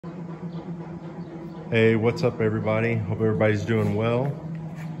Hey, what's up everybody? Hope everybody's doing well.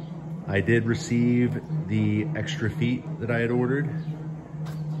 I did receive the extra feet that I had ordered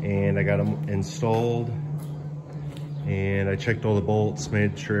and I got them installed, and I checked all the bolts,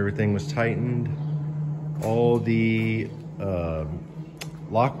 made sure everything was tightened. All the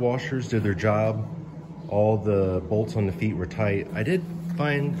lock washers did their job. All the bolts on the feet were tight. I did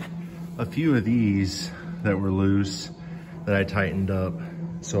find a few of these that were loose that I tightened up.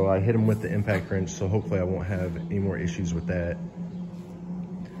 So I hit them with the impact wrench, so hopefully I won't have any more issues with that.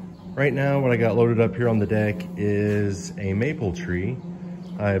 Right now, what I got loaded up here on the deck is a maple tree.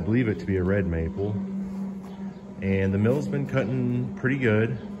 I believe it to be a red maple. And the mill's been cutting pretty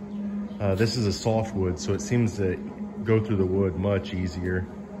good. This is a softwood, so it seems to go through the wood much easier.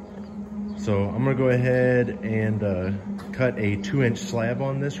 So I'm gonna go ahead and cut a 2-inch slab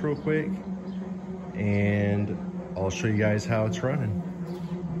on this real quick, and I'll show you guys how it's running.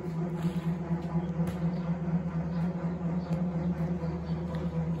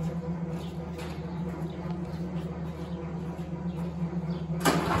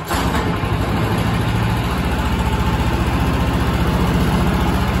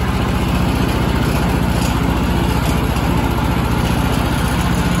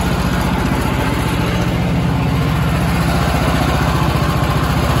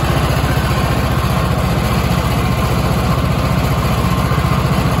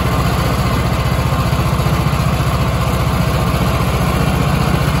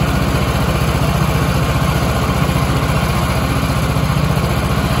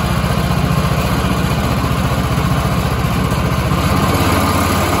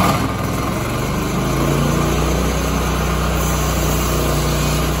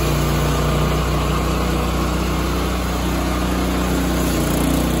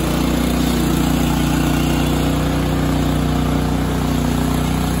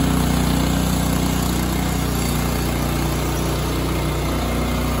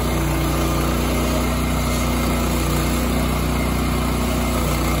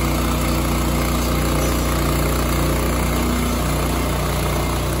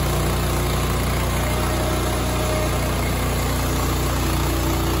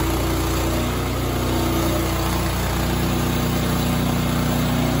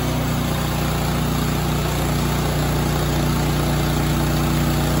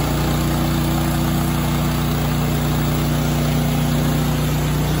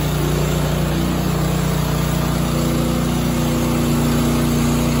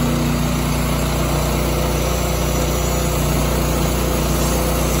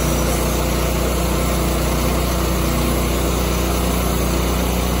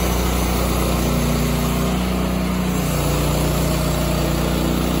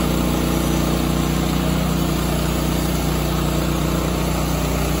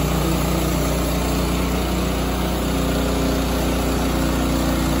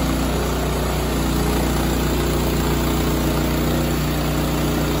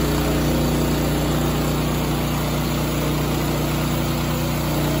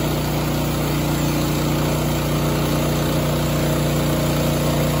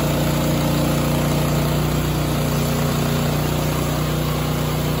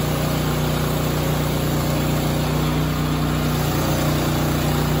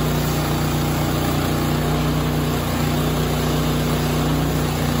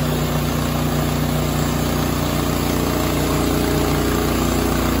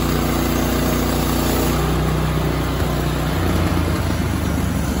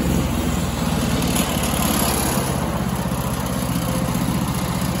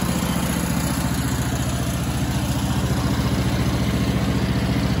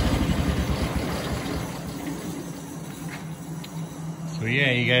 So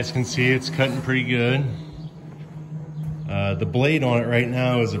yeah, you guys can see it's cutting pretty good. The blade on it right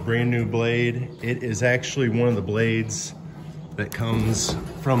now is a brand new blade. It is actually one of the blades that comes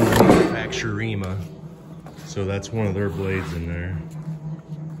from the manufacturer Rima. So that's one of their blades in there.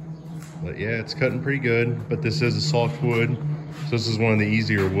 But yeah, it's cutting pretty good, but this is a softwood. So this is one of the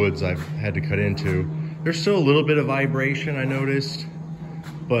easier woods I've had to cut into. There's still a little bit of vibration, I noticed,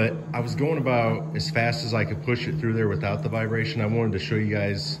 but I was going about as fast as I could push it through there without the vibration. I wanted to show you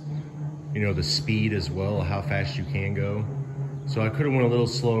guys, you know, the speed as well, how fast you can go. So I could have went a little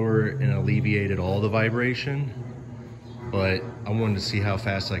slower and alleviated all the vibration, but I wanted to see how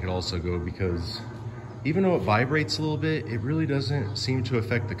fast I could also go, because even though it vibrates a little bit, it really doesn't seem to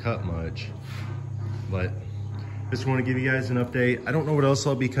affect the cut much. But just want to give you guys an update. I don't know what else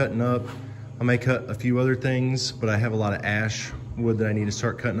I'll be cutting up. I may cut a few other things, but I have a lot of ash wood that I need to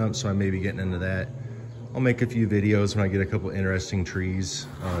start cutting up, so I may be getting into that. I'll make a few videos when I get a couple interesting trees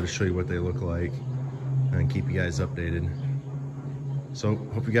to show you what they look like. and keep you guys updated. So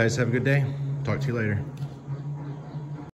hope you guys have a good day. Talk to you later.